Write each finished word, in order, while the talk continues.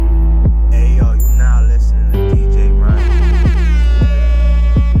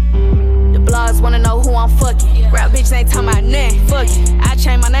Fuck it, I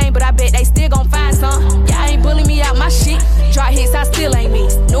changed my name, but I bet they still gon' find some. Y'all ain't bully me out my shit. Drop hits, I still ain't me.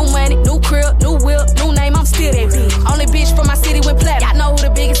 New money, new crib, new whip, new name, I'm still that bitch. Only bitch from my city with platinum. Y'all know who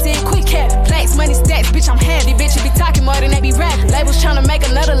the biggest is, quick cap. Plaques, money, stacks, bitch, I'm heavy. Bitches be talking more than they be rapping. Labels tryna make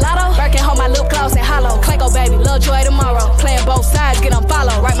another lotto. Birkin hold my lip gloss and hollow. Clanko, baby, love joy tomorrow. Playing both sides, get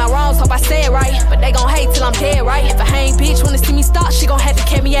unfollowed. Right my wrongs, hope I say it right. But they gon' hate till I'm dead, right? If a hang bitch wanna see me start, she gon' have to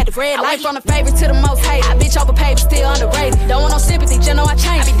catch me at the red light. I went from the favorite to the most hated. I bitch over paper, still underrated. Don't want no sympathy, just know I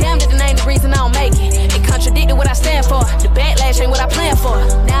changed. I be damned if it ain't the reason I don't make it. It contradicted what I stand for. The backlash ain't what I plan for.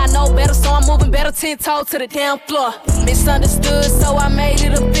 Now I know better, so I'm moving better 10 toes to the damn floor. Misunderstood, so I made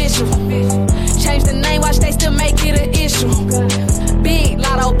it official. Change the name, watch they still make it an issue. Big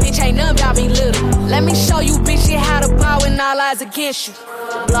Latto, bitch, ain't nothing about me little. Let me show you, bitch, shit how to power when all eyes against you.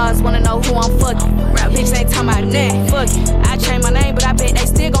 Blogs wanna know who I'm fucking. Rap bitch ain't talking about nothing. Fuck it, I changed my name, but I bet they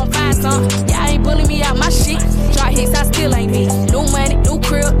still gon' find some. Y'all ain't bully me out my shit. Drop hits, I still ain't me. New money, new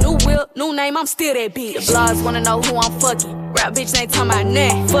crib, new whip, new name, I'm still that bitch. The blogs wanna know who I'm fucking. Rap bitch ain't talking about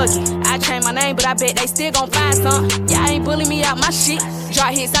nothing. Fuck it, I changed my name, but I bet they still gon' find some. Y'all ain't bully me out my shit.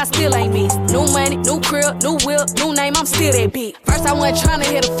 Drop hits, I still ain't me. New money, new crib, new whip, new name, I'm still that bitch. First I wasn't tryna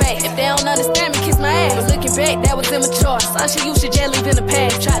hear the fact. If they don't understand me, kiss my ass. But looking back, that was immature. Some shit you should just leave in the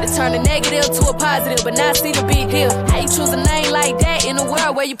past. Tried to turn a negative to a positive, but now I see the big deal. How you choose a name like that in a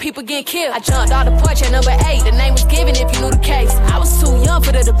world where your people getting killed? I jumped off the porch at number 8. The name was given if you knew the case. I was too young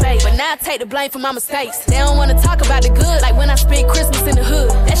for the debate, but now I take the blame for my mistakes. They don't wanna talk about the good, like when I spent Christmas in the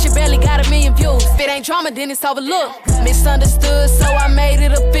hood. That shit barely got 1 million views. If it ain't drama, then it's overlooked. Misunderstood, so I made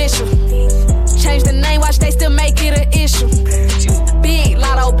it official. Change the name, watch they still make it an issue. Big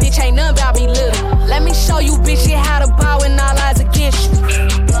Latto, bitch, ain't nothing about me little. Let me show you, bitch, shit how to bow when all eyes against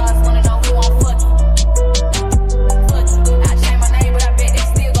you.